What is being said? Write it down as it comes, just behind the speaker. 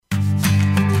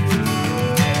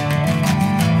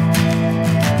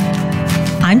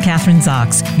Kathryn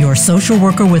Zox, your social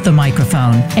worker with a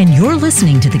microphone, and you're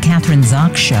listening to The Kathryn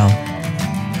Zox Show.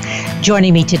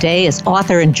 Joining me today is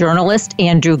author and journalist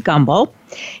Andrew Gumbel.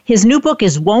 His new book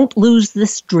is Won't Lose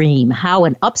This Dream, How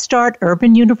an Upstart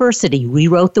Urban University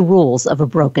Rewrote the Rules of a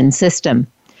Broken System.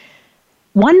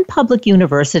 One public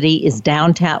university in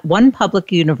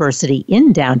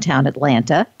downtown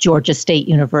Atlanta, Georgia State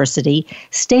University,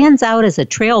 stands out as a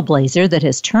trailblazer that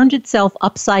has turned itself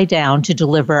upside down to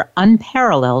deliver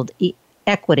unparalleled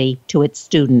equity to its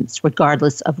students,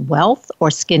 regardless of wealth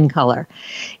or skin color.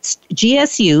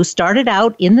 GSU started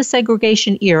out in the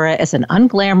segregation era as an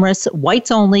unglamorous,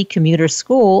 whites-only commuter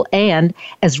school, and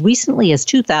as recently as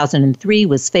 2003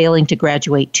 was failing to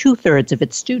graduate 2/3 of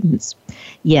its students.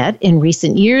 Yet, in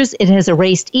recent years, it has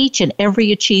erased each and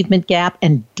every achievement gap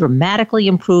and dramatically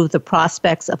improved the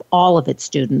prospects of all of its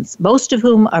students, most of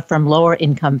whom are from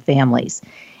lower-income families.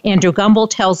 Andrew Gumbel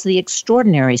tells the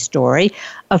extraordinary story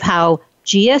of how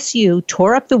GSU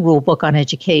tore up the rulebook on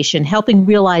education, helping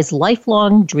realize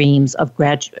lifelong dreams of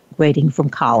graduating from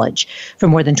college. For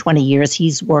more than 20 years,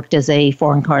 he's worked as a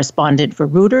foreign correspondent for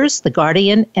Reuters, The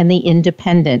Guardian, and The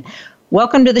Independent.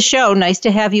 Welcome to the show. Nice to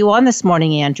have you on this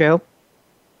morning, Andrew.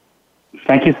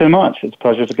 Thank you so much. It's a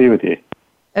pleasure to be with you.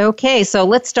 Okay, so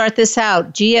let's start this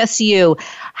out. GSU,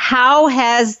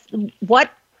 what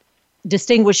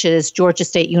distinguishes Georgia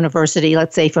State University,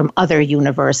 let's say, from other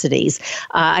universities?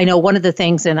 I know one of the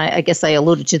things, and I guess I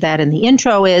alluded to that in the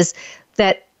intro, is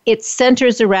that it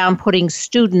centers around putting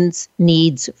students'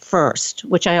 needs first,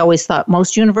 which I always thought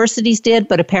most universities did,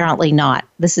 but apparently not.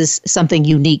 This is something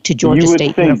unique to Georgia State. You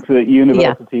would think that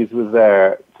universities were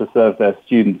there to serve their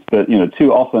students, but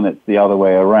too often it's the other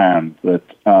way around. That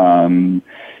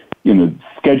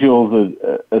schedules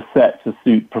are set to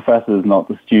suit professors, not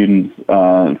the students,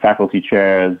 faculty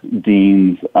chairs,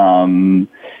 deans, and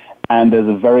there's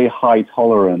a very high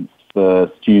tolerance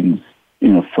for students,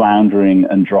 floundering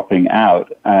and dropping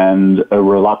out, and a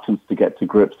reluctance to get to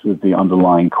grips with the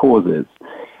underlying causes.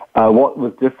 What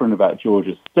was different about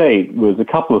Georgia State was a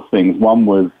couple of things. One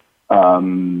was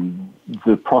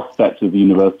the prospect of the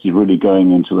university really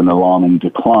going into an alarming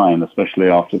decline, especially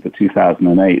after the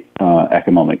 2008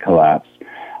 economic collapse.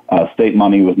 State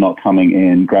money was not coming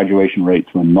in, graduation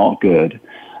rates were not good,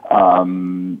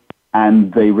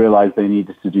 and they realized they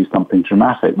needed to do something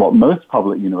dramatic. What most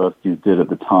public universities did at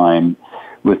the time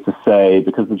was to say,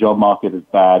 because the job market is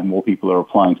bad, more people are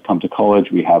applying to come to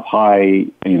college, we have high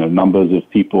numbers of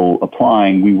people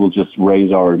applying, we will just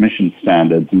raise our admission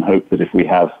standards and hope that if we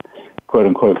have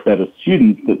quote-unquote better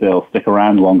students, that they'll stick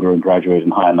around longer and graduate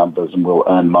in higher numbers and will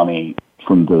earn money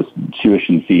from those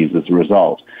tuition fees as a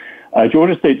result.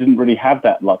 Georgia State didn't really have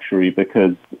that luxury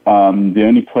because the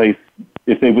only place,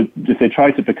 if they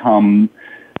tried to become,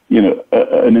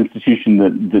 an institution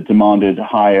that demanded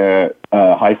higher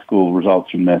high school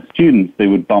results from their students, they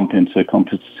would bump into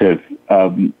competitive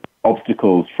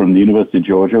obstacles from the University of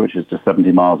Georgia, which is just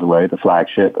 70 miles away, the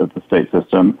flagship of the state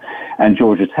system, and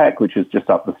Georgia Tech, which is just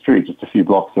up the street, just a few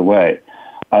blocks away.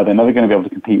 They're never going to be able to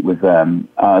compete with them,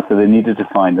 so they needed to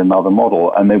find another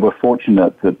model, and they were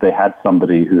fortunate that they had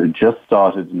somebody who had just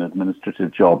started an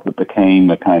administrative job that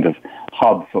became a kind of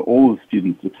hub for all the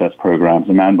student success programs,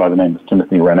 a man by the name of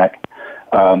Timothy Rennick,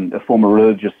 a former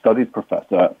religious studies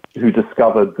professor, who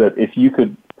discovered that if you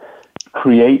could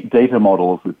create data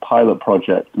models with pilot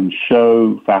projects and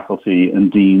show faculty and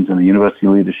deans and the university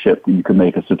leadership that you could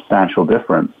make a substantial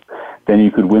difference, then you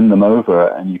could win them over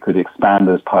and you could expand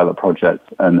those pilot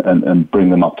projects and bring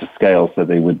them up to scale so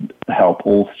they would help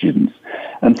all students.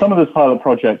 And some of those pilot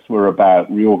projects were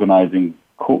about reorganizing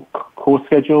course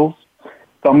schedules.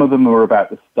 Some of them were about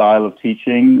the style of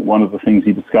teaching. One of the things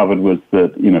he discovered was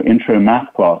that, intro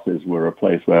math classes were a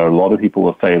place where a lot of people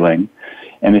were failing.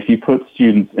 And if you put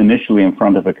students initially in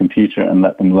front of a computer and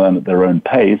let them learn at their own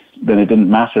pace, then it didn't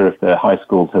matter if their high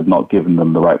schools had not given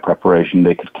them the right preparation.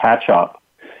 They could catch up,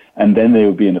 and then they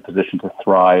would be in a position to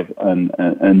thrive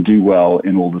and do well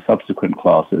in all the subsequent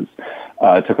classes.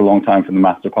 It took a long time for the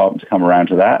math department to come around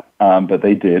to that, but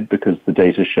they did because the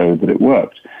data showed that it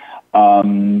worked.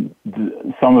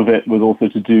 Some of it was also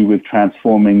to do with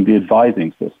transforming the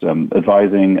advising system.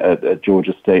 Advising at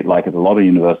Georgia State, like at a lot of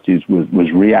universities,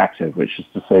 was reactive, which is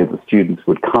to say the students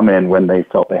would come in when they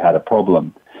felt they had a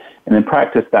problem. And in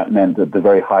practice, that meant that the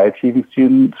very high-achieving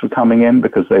students were coming in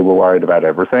because they were worried about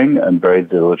everything and very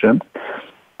diligent.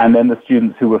 And then the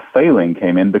students who were failing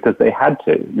came in because they had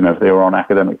to, if they were on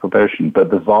academic probation.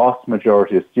 But the vast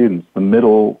majority of students, the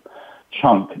middle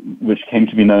chunk, which came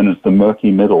to be known as the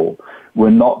murky middle,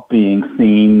 were not being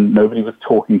seen. Nobody was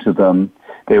talking to them.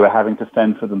 They were having to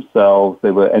fend for themselves.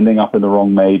 They were ending up in the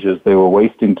wrong majors. They were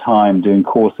wasting time doing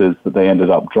courses that they ended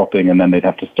up dropping, and then they'd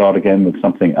have to start again with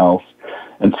something else.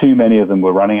 And too many of them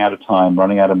were running out of time,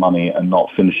 running out of money, and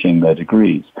not finishing their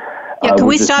degrees. Yeah, can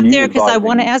we stop there? Because I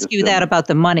want to ask you that about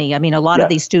the money. I mean, a lot of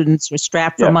these students were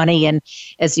strapped for money. And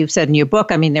as you've said in your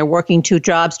book, I mean, they're working 2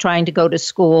 jobs trying to go to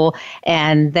school.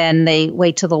 And then they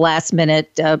wait till the last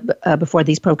minute before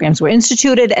these programs were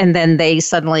instituted. And then they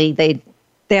suddenly, they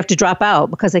have to drop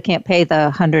out because they can't pay the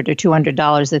 $100 or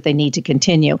 $200 that they need to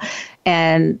continue.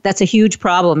 And that's a huge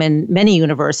problem in many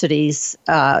universities,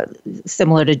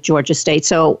 similar to Georgia State.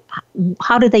 So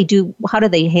what did they do? What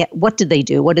did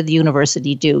the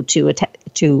university do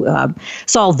to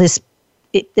solve this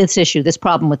issue, this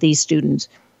problem with these students?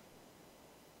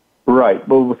 Right.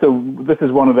 Well, so this is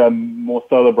one of their more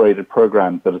celebrated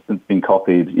programs that has since been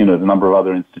copied, the number of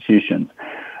other institutions.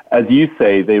 As you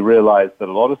say, they realized that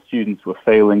a lot of students were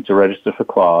failing to register for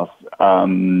class,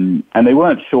 and they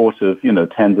weren't short of,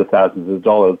 tens of thousands of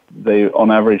dollars.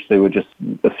 On average, they were just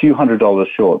a few $100s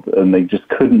short, and they just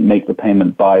couldn't make the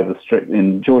payment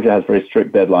in Georgia has very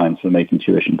strict deadlines for making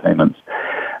tuition payments.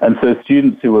 And so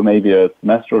students who were maybe a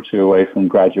semester or 2 away from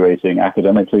graduating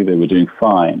academically, they were doing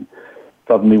fine,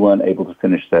 suddenly weren't able to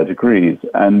finish their degrees.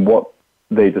 And what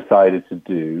they decided to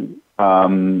do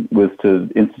was to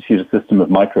institute a system of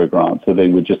microgrants. So they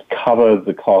would just cover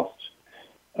the cost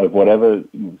of whatever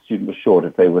the student was short.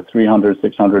 If they were $300,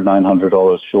 $600,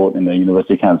 $900 short in their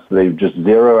university account, so they would just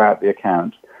zero out the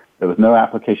account. There was no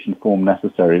application form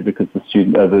necessary because the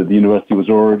university was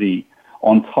already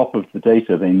on top of the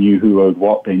data. They knew who owed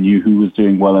what. They knew who was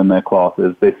doing well in their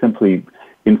classes. They simply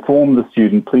informed the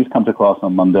student, please come to class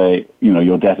on Monday.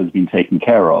 Your debt has been taken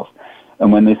care of.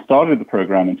 And when they started the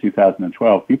program in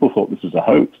 2012, people thought this was a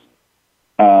hoax.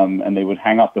 And they would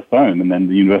hang up the phone, and then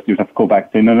the university would have to call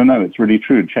back and say, no, it's really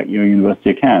true. Check your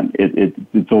university account.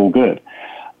 It's all good.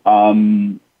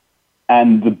 And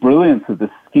the brilliance of this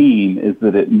scheme is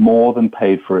that it more than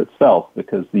paid for itself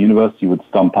because the university would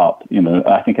stump up,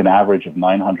 I think an average of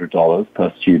 $900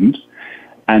 per student,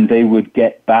 and they would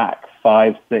get back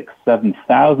 $5,000, $6,000,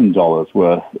 $7,000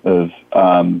 worth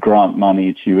of grant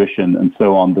money, tuition, and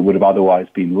so on that would have otherwise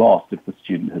been lost if the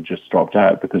student had just dropped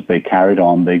out because they carried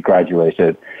on, they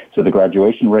graduated. So the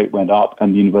graduation rate went up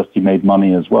and the university made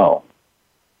money as well.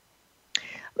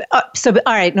 All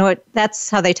right, that's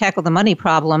how they tackle the money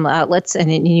problem.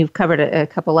 And you've covered a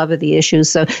couple of the issues.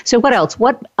 So what else?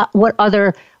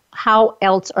 How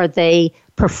else are they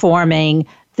performing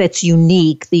that's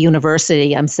unique, the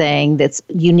university, I'm saying, that's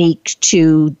unique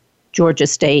to Georgia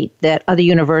State, that other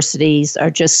universities are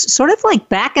just sort of like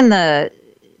back in the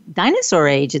dinosaur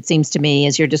age, it seems to me,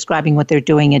 as you're describing what they're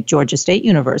doing at Georgia State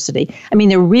University. I mean,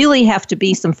 there really have to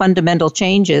be some fundamental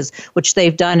changes, which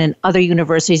they've done and other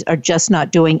universities are just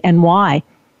not doing, and why?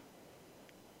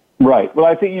 Right. Well,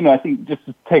 I think just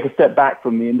to take a step back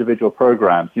from the individual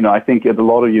programs, I think at a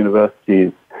lot of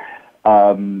universities,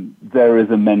 there is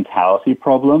a mentality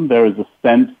problem. There is a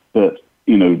sense that,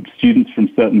 students from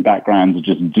certain backgrounds are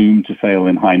just doomed to fail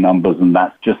in high numbers, and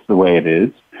that's just the way it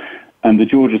is. And the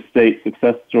Georgia State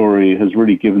success story has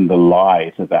really given the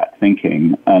lie to that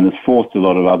thinking and has forced a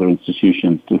lot of other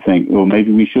institutions to think, well,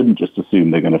 maybe we shouldn't just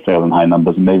assume they're going to fail in high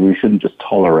numbers, and maybe we shouldn't just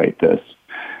tolerate this.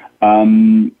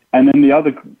 And then the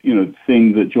other,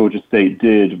 thing that Georgia State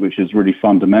did, which is really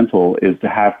fundamental, is to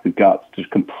have the guts to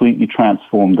completely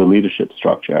transform the leadership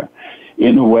structure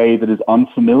in a way that is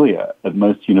unfamiliar at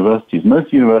most universities.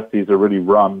 Most universities are really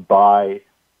run by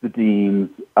the deans,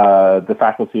 the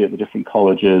faculty at the different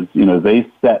colleges. They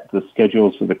set the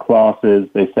schedules for the classes,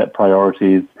 they set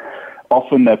priorities.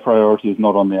 Often their priority is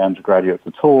not on the undergraduates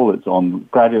at all. It's on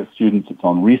graduate students, it's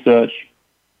on research.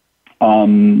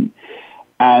 And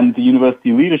the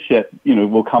university leadership,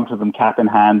 will come to them cap in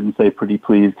hand and say, pretty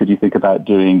please, could you think about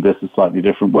doing this a slightly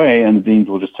different way? And the deans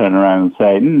will just turn around and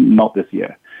say, not this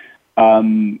year.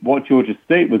 What Georgia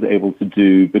State was able to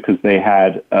do, because they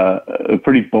had a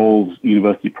pretty bold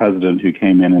university president who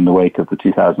came in the wake of the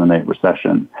 2008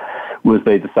 recession, was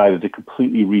they decided to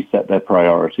completely reset their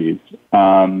priorities.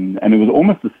 And it was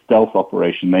almost a stealth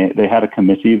operation. They had a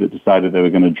committee that decided they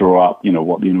were going to draw up,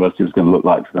 what the university was going to look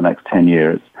like for the next 10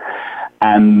 years.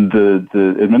 And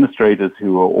the administrators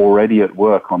who were already at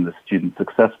work on the student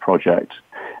success project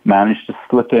managed to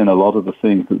slip in a lot of the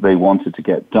things that they wanted to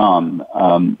get done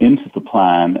into the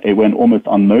plan. It went almost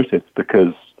unnoticed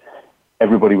because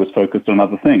everybody was focused on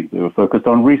other things. They were focused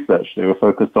on research. They were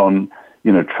focused on,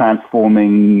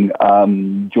 transforming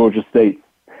Georgia State's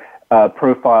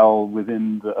profile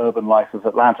within the urban life of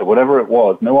Atlanta, whatever it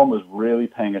was. No one was really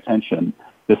paying attention.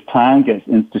 This plan gets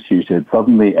instituted.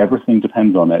 Suddenly, everything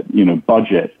depends on it.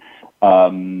 Budget.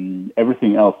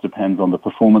 Everything else depends on the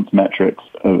performance metrics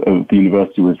of the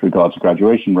university with regard to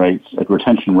graduation rates,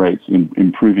 retention rates,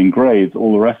 improving grades,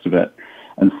 all the rest of it.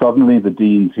 And suddenly the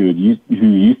deans who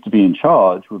used to be in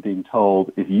charge were being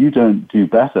told, if you don't do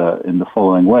better in the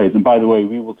following ways, and by the way,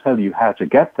 we will tell you how to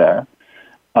get there,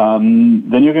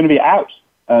 then you're going to be out.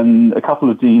 And a couple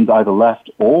of deans either left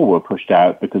or were pushed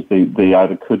out because they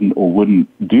either couldn't or wouldn't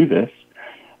do this.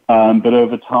 But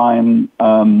over time,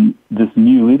 this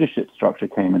new leadership structure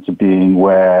came into being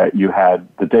where you had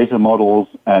the data models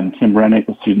and Tim Rennick,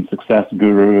 the student success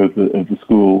guru of the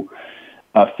school,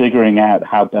 figuring out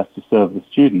how best to serve the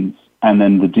students, and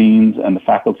then the deans and the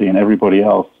faculty and everybody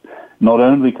else not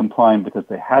only complying because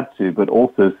they had to, but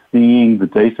also seeing the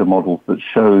data models that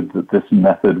showed that this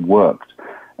method worked.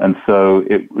 And so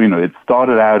it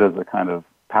started out as a kind of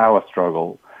power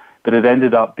struggle, but it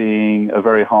ended up being a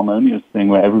very harmonious thing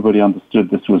where everybody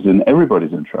understood this was in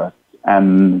everybody's interests,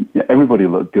 and everybody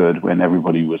looked good when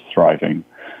everybody was thriving.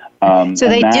 So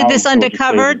they did this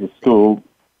undercover?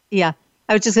 Yeah.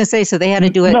 I was just going to say, so they had to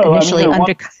do it initially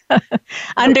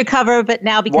undercover, but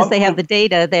now because they have the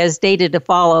data, there's data to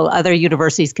follow. Other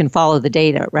universities can follow the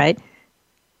data, right?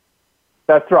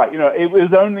 That's right. It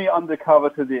was only undercover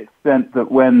to the extent that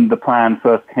when the plan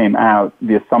first came out,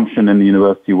 the assumption in the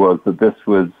university was that this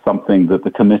was something that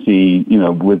the committee,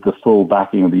 with the full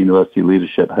backing of the university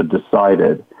leadership, had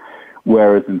decided.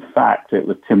 Whereas, in fact, it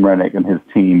was Tim Rennick and his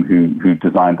team who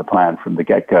designed the plan from the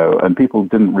get-go. And people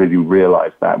didn't really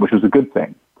realize that, which was a good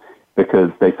thing,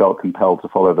 because they felt compelled to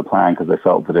follow the plan because they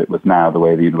felt that it was now the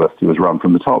way the university was run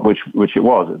from the top, which it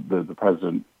was. The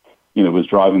president, was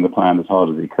driving the plan as hard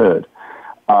as he could.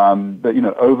 But,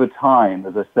 over time,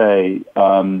 as I say,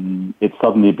 it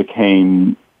suddenly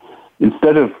became,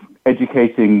 instead of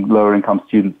educating lower-income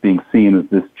students being seen as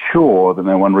this chore that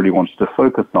no one really wanted to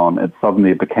focus on, it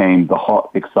suddenly became the hot,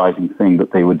 exciting thing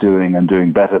that they were doing and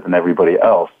doing better than everybody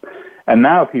else. And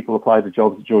now people apply to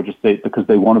jobs at Georgia State because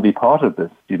they want to be part of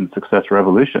this student success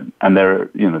revolution. And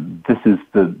this is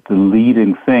the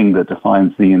leading thing that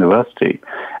defines the university.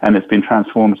 And it's been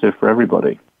transformative for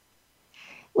everybody.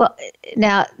 Well,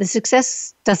 now the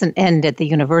success doesn't end at the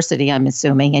university, I'm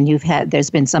assuming, and there's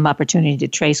been some opportunity to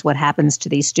trace what happens to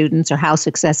these students or how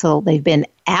successful they've been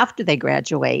after they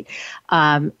graduate.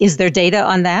 Is there data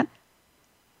on that?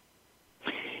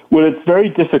 Well, it's very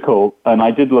difficult, and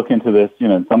I did look into this,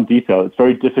 in some detail. It's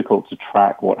very difficult to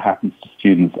track what happens to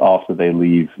students after they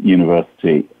leave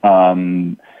university.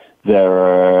 There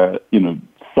are,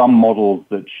 some models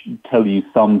that tell you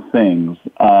some things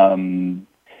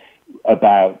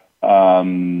about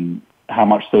how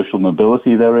much social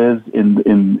mobility there is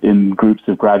in groups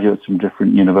of graduates from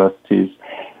different universities.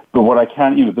 But what I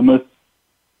can, the most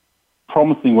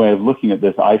promising way of looking at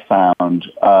this, I found,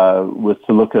 was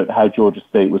to look at how Georgia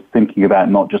State was thinking about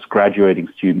not just graduating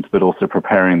students, but also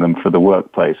preparing them for the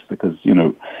workplace. Because,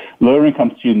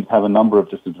 lower-income students have a number of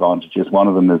disadvantages. One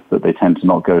of them is that they tend to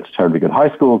not go to terribly good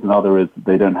high schools. Another is that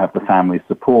they don't have the family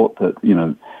support that,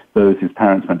 those whose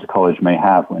parents went to college may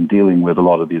have when dealing with a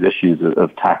lot of these issues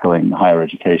of tackling higher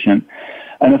education.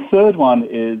 And a third one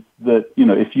is that,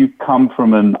 if you come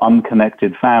from an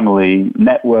unconnected family,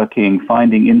 networking,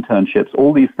 finding internships,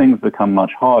 all these things become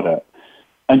much harder.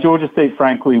 And Georgia State,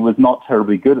 frankly, was not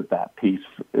terribly good at that piece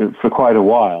for quite a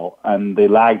while, and they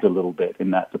lagged a little bit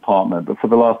in that department. But for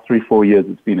the last 3-4 years,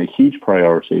 it's been a huge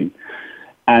priority.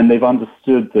 And they've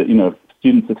understood that, if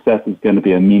student success is going to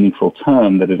be a meaningful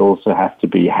term, that it also has to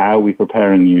be how are we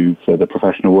preparing you for the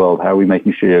professional world, how are we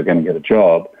making sure you're going to get a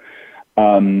job.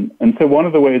 And so one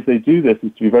of the ways they do this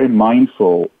is to be very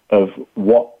mindful of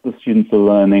what the students are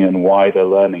learning and why they're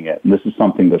learning it. And this is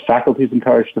something that faculty is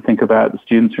encouraged to think about, the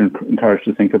students are encouraged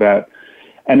to think about.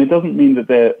 And it doesn't mean that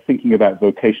they're thinking about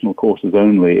vocational courses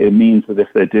only. It means that if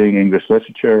they're doing English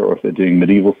literature or if they're doing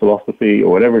medieval philosophy or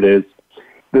whatever it is,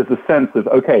 there's a sense of,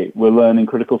 okay, we're learning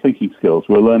critical thinking skills,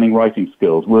 we're learning writing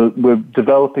skills, we're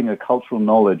developing a cultural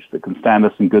knowledge that can stand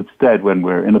us in good stead when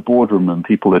we're in a boardroom and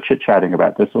people are chit-chatting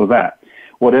about this or that.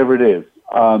 Whatever it is,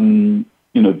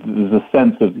 there's a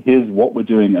sense of here's what we're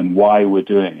doing and why we're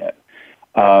doing it.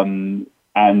 And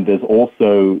there's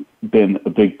also been a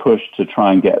big push to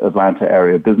try and get Atlanta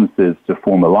area businesses to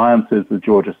form alliances with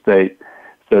Georgia State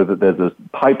so that there's a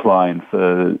pipeline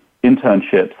for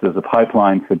internships, there's a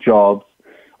pipeline for jobs.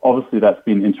 Obviously, that's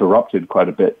been interrupted quite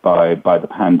a bit by the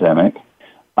pandemic.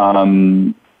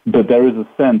 But there is a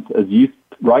sense, as you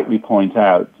rightly point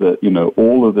out, that,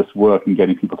 all of this work in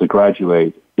getting people to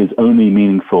graduate is only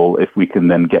meaningful if we can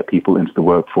then get people into the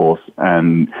workforce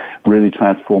and really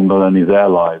transform not only their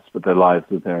lives, but the lives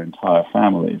of their entire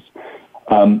families.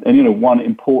 And, one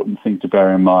important thing to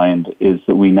bear in mind is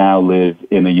that we now live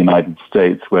in a United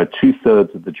States where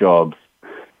 2/3 of the jobs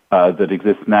that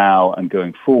exist now and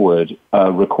going forward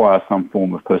require some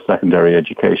form of post-secondary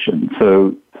education.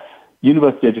 So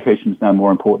university education is now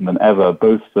more important than ever,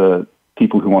 both for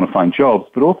people who want to find jobs,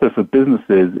 but also for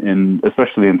businesses,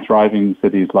 especially in thriving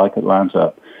cities like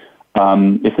Atlanta.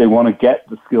 If they want to get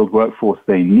the skilled workforce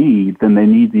they need, then they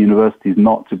need the universities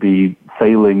not to be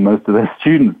failing most of their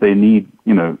students. They need,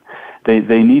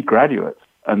 they need graduates.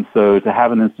 And so to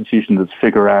have an institution that's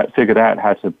figured out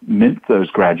how to mint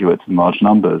those graduates in large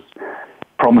numbers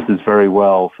promises very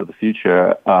well for the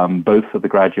future, both for the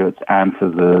graduates and for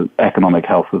the economic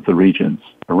health of the regions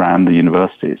around the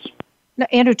universities. Now,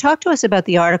 Andrew, talk to us about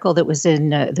the article that was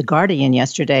in The Guardian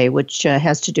yesterday, which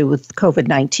has to do with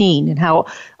COVID-19 and how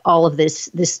all of this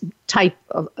type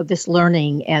of this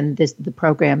learning and the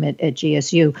program at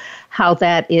GSU, how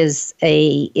that is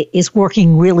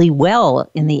working really well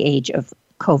in the age of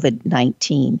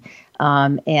COVID-19.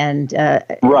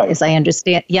 Right. As I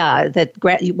understand, that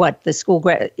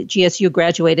GSU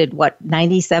graduated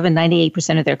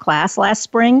 98% of their class last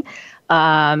spring,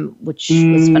 which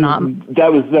was phenomenal.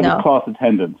 That was class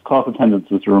attendance. Class attendance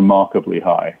was remarkably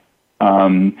high. Let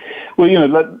me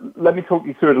talk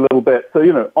you through it a little bit.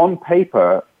 So, on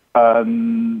paper,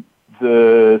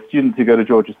 the students who go to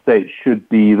Georgia State should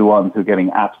be the ones who are getting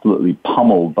absolutely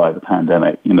pummeled by the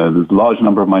pandemic. There's a large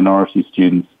number of minority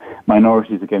students.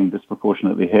 Minorities are getting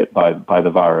disproportionately hit by the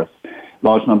virus.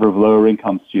 Large number of lower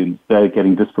income students, they're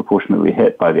getting disproportionately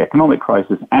hit by the economic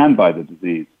crisis and by the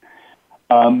disease.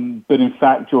 But in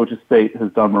fact, Georgia State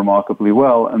has done remarkably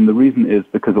well, and the reason is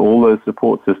because all those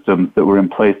support systems that were in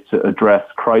place to address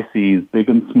crises, big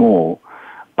and small,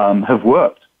 have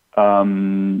worked.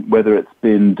 Whether it's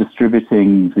been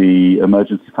distributing the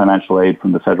emergency financial aid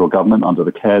from the federal government under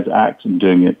the CARES Act and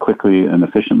doing it quickly and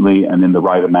efficiently and in the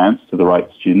right amounts to the right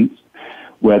students,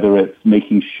 whether it's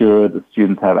making sure the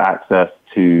students have access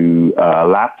to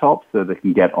laptops so they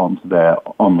can get onto their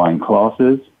online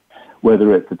classes,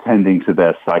 whether it's attending to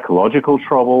their psychological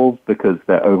troubles because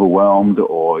they're overwhelmed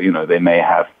or, they may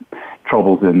have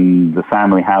troubles in the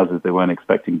family houses they weren't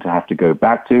expecting to have to go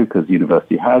back to because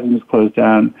university housing is closed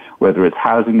down, whether it's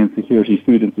housing insecurity,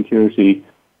 food insecurity.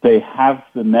 They have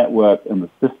the network and the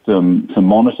system to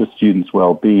monitor students'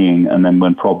 well-being and then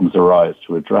when problems arise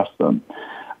to address them.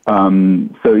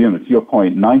 To your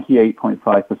point,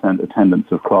 98.5%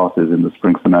 attendance of classes in the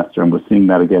spring semester, and we're seeing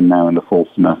that again now in the fall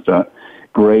semester.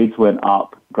 Grades went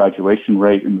up, graduation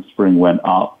rate in the spring went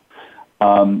up.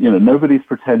 Nobody's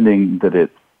pretending that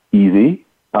it's easy.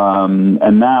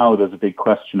 And now there's a big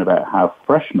question about how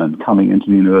freshmen coming into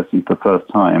the university for the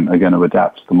first time are going to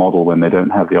adapt to the model when they don't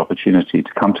have the opportunity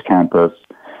to come to campus,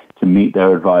 to meet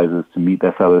their advisors, to meet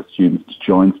their fellow students, to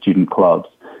join student clubs.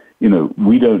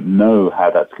 We don't know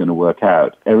how that's going to work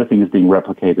out. Everything is being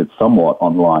replicated somewhat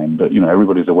online, but,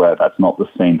 everybody's aware that's not the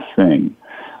same thing.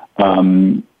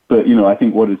 But, I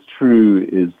think what is true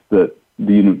is that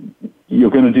you're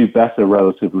going to do better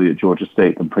relatively at Georgia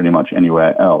State than pretty much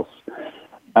anywhere else.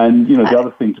 And, the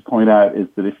other thing to point out is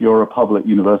that if you're a public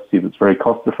university that's very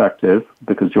cost effective,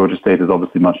 because Georgia State is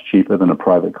obviously much cheaper than a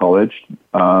private college,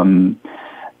 and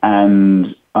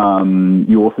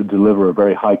you also deliver a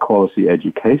very high quality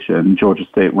education, Georgia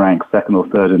State ranks second or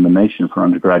third in the nation for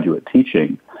undergraduate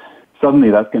teaching.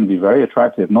 Suddenly that's going to be very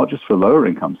attractive, not just for lower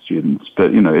income students,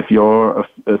 but, if you're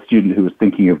a student who is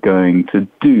thinking of going to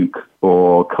Duke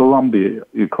or Columbia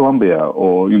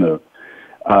or,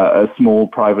 a small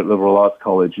private liberal arts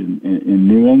college in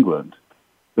New England,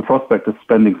 the prospect of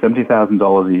spending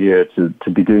 $70,000 a year to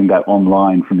be doing that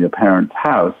online from your parents'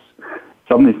 house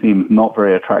suddenly seems not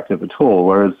very attractive at all,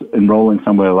 whereas enrolling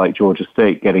somewhere like Georgia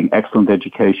State, getting excellent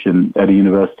education at a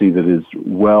university that is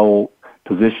well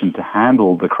positioned to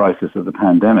handle the crisis of the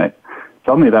pandemic,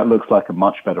 suddenly that looks like a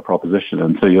much better proposition.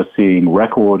 And so you're seeing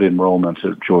record enrollment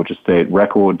at Georgia State,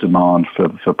 record demand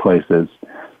for places.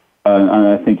 And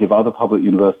I think if other public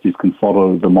universities can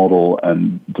follow the model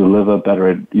and deliver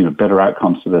better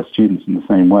outcomes to their students in the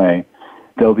same way,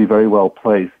 they'll be very well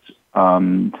placed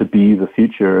to be the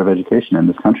future of education in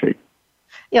this country.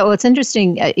 Yeah, well, it's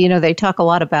interesting. They talk a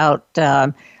lot about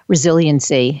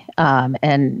resiliency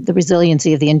and the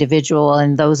resiliency of the individual,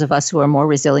 and those of us who are more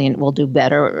resilient will do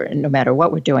better no matter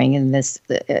what we're doing in this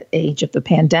age of the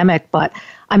pandemic. But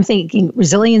I'm thinking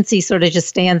resiliency sort of just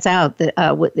stands out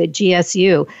with the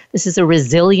GSU. This is a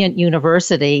resilient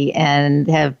university and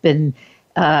have been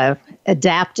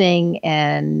adapting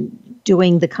and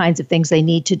doing the kinds of things they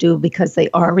need to do because they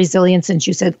are resilient, since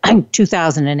you said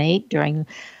 2008 during.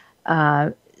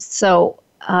 I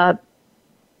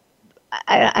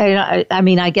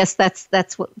mean, I guess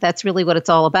that's really what it's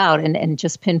all about, and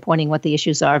just pinpointing what the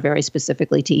issues are very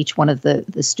specifically to each one of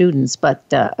the students. But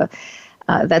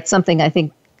that's something I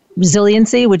think,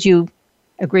 resiliency. Would you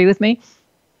agree with me?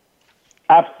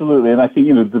 Absolutely, and I think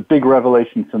the big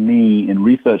revelation for me in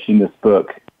researching this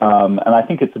book, and I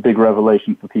think it's a big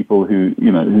revelation for people who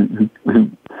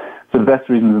for the best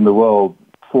reasons in the world,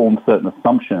 form certain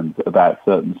assumptions about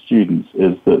certain students,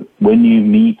 is that when you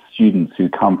meet students who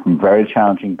come from very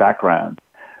challenging backgrounds,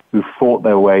 who fought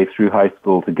their way through high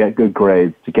school to get good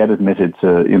grades, to get admitted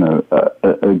to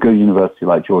a good university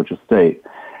like Georgia State,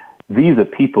 these are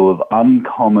people of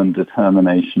uncommon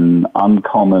determination,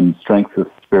 uncommon strength of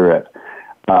spirit,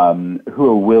 who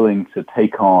are willing to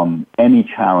take on any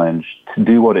challenge, to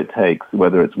do what it takes,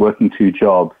 whether it's working 2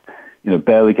 jobs,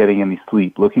 barely getting any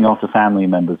sleep, looking after family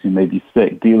members who may be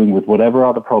sick, dealing with whatever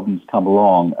other problems come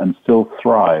along and still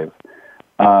thrive.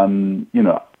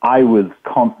 I was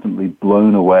constantly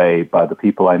blown away by the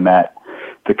people I met,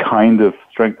 the kind of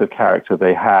strength of character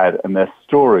they had, and their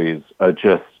stories are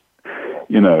just,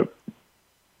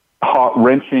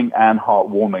 heart-wrenching and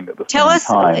heartwarming at the same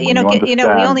time.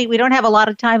 We don't have a lot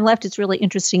of time left. It's really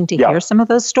interesting to hear some of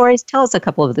those stories. Tell us a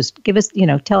couple of those.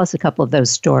 Tell us a couple of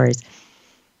those stories.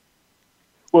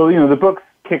 Well, the book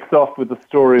kicks off with the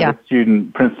story of a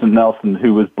student, Princeton Nelson,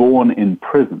 who was born in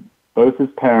prison. Both his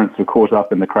parents were caught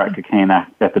up in the crack cocaine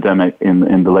epidemic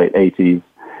in the late 80s.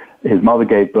 His mother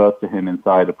gave birth to him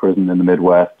inside a prison in the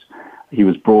Midwest. He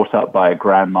was brought up by a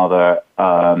grandmother.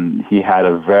 He had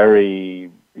a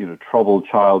very troubled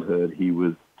childhood. He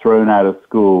was thrown out of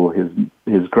school.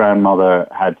 His grandmother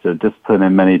had to discipline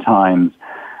him many times.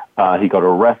 He got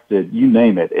arrested. You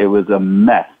name it. It was a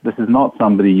mess. This is not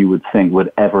somebody you would think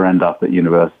would ever end up at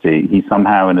university. He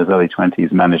somehow in his early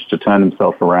 20s managed to turn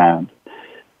himself around.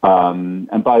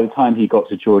 And by the time he got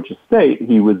to Georgia State,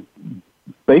 he was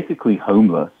basically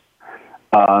homeless.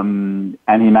 And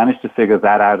he managed to figure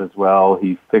that out as well.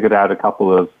 He figured out a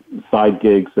couple of side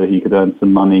gigs so he could earn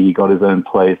some money. He got his own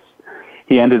place.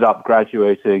 He ended up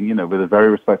graduating, with a very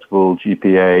respectable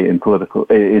GPA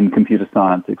in computer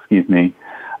science,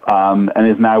 and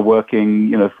is now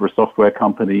working, for a software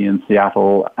company in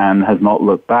Seattle and has not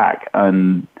looked back.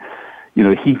 And,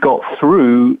 he got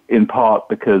through in part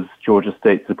because Georgia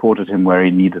State supported him where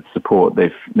he needed support.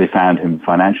 They found him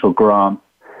financial grants.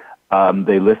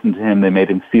 They listened to him. They made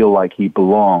him feel like he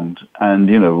belonged. And,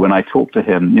 when I talk to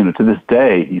him, to this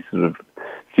day, he sort of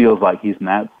feels like he's an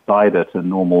outsider to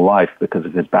normal life because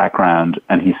of his background.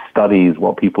 And he studies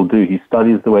what people do. He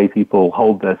studies the way people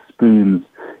hold their spoons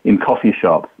in coffee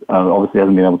shops. Obviously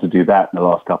hasn't been able to do that in the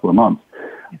last couple of months.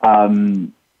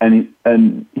 And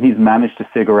he's managed to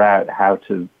figure out how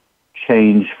to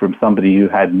change from somebody who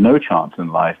had no chance in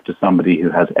life to somebody who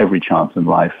has every chance in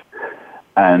life.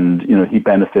 And, he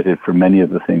benefited from many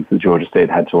of the things that Georgia State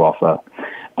had to offer.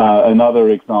 Another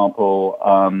example,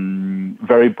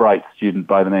 very bright student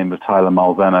by the name of Tyler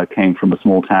Malvena came from a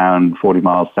small town 40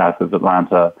 miles south of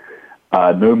Atlanta,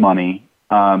 no money.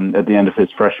 At the end of his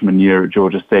freshman year at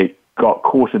Georgia State, got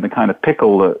caught in the kind of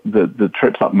pickle that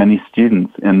trips up many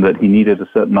students, in that he needed a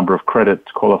certain number of credits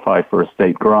to qualify for a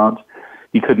state grant.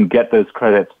 He couldn't get those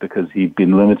credits because he'd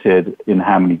been limited in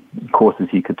how many courses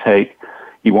he could take.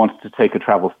 He wanted to take a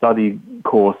travel study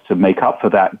course to make up for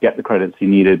that, get the credits he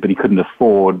needed, but he couldn't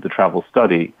afford the travel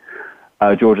study.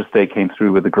 Georgia State came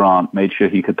through with a grant, made sure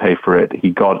he could pay for it.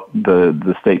 He got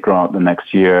the state grant the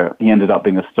next year. He ended up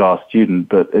being a star student,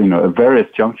 but at various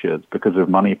junctures, because of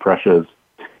money pressures,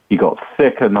 he got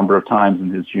sick a number of times in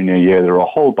his junior year. There were a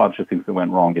whole bunch of things that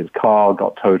went wrong. His car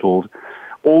got totaled.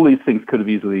 All these things could have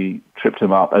easily tripped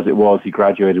him up. As it was, he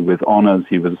graduated with honors.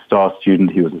 He was a star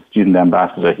student. He was a student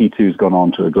ambassador. He too has gone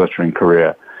on to a glittering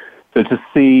career. So to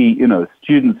see,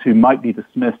 students who might be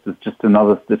dismissed as just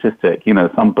another statistic,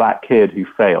 some black kid who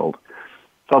failed,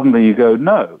 suddenly you go,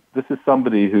 no, this is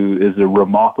somebody who is a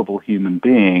remarkable human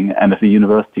being, and if a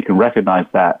university can recognize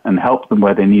that and help them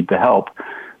where they need the help,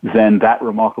 then that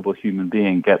remarkable human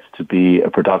being gets to be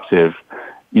a productive,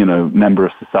 member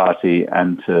of society,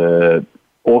 and to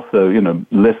also,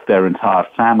 lift their entire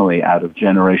family out of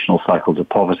generational cycles of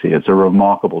poverty. It's a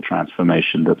remarkable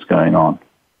transformation that's going on.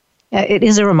 It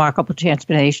is a remarkable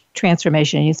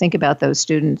transformation. You think about those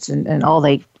students and all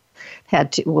they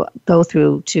had to go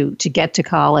through to get to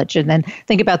college. And then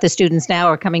think about the students now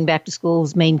are coming back to school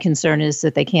whose main concern is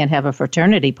that they can't have a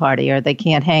fraternity party or they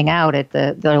can't hang out at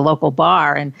their local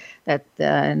bar, and that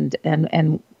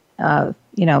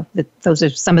those are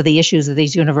some of the issues that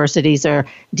these universities are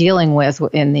dealing with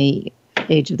in the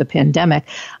age of the pandemic.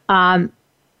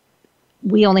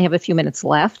 We only have a few minutes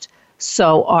left.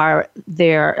 So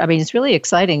it's really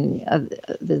exciting,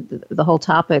 the whole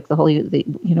topic,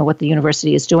 what the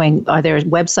university is doing. Are there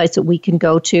websites that we can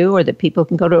go to, or that people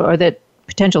can go to, or that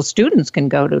potential students can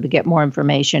go to get more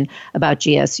information about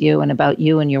GSU and about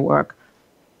you and your work?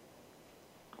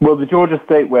 Well, the Georgia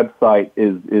State website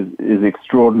is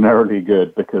extraordinarily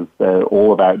good because they're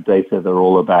all about data. They're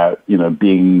all about,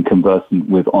 being conversant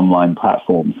with online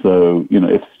platforms. So,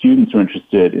 if students are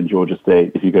interested in Georgia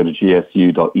State, if you go to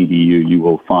gsu.edu, you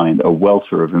will find a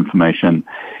welter of information.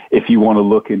 If you want to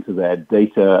look into their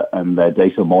data and their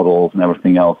data models and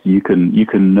everything else, you can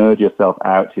nerd yourself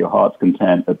out to your heart's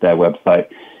content at their website.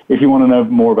 If you want to know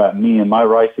more about me and my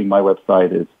writing, my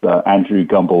website is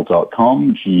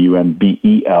andrewgumbel.com,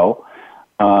 Gumbel.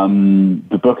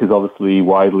 The book is obviously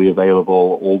widely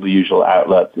available, all the usual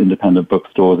outlets, independent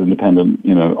bookstores, independent,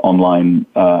 online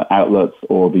outlets,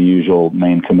 or the usual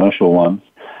main commercial ones.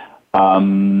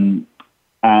 And,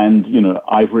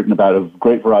 I've written about a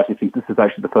great variety of things. This is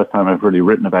actually the first time I've really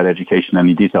written about education in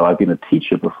any detail. I've been a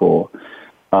teacher before.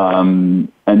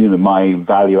 My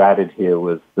value added here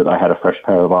was that I had a fresh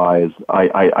pair of eyes.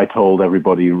 I told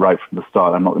everybody right from the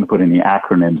start, I'm not going to put any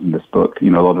acronyms in this book. A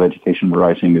lot of education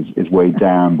writing is weighed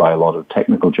down by a lot of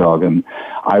technical jargon.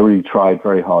 I really tried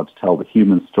very hard to tell the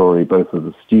human story, both of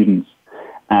the students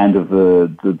and of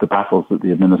the battles that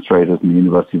the administrators and the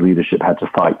university leadership had to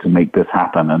fight to make this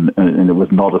happen. And it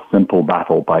was not a simple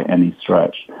battle by any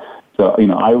stretch. So,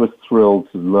 I was thrilled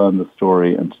to learn the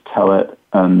story and to tell it.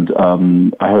 And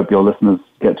I hope your listeners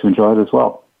get to enjoy it as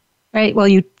well. Right. Well,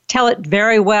 you tell it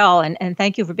very well. And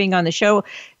thank you for being on the show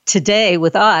today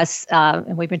with us.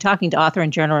 And we've been talking to author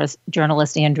and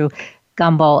journalist Andrew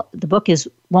Gumbel. The book is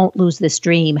Won't Lose This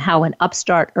Dream, How an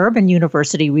Upstart Urban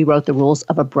University Rewrote the Rules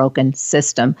of a Broken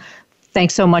System.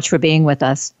 Thanks so much for being with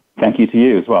us. Thank you to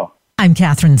you as well. I'm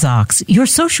Kathryn Zox, your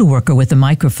social worker with a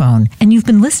microphone, and you've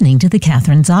been listening to The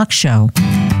Kathryn Zox Show.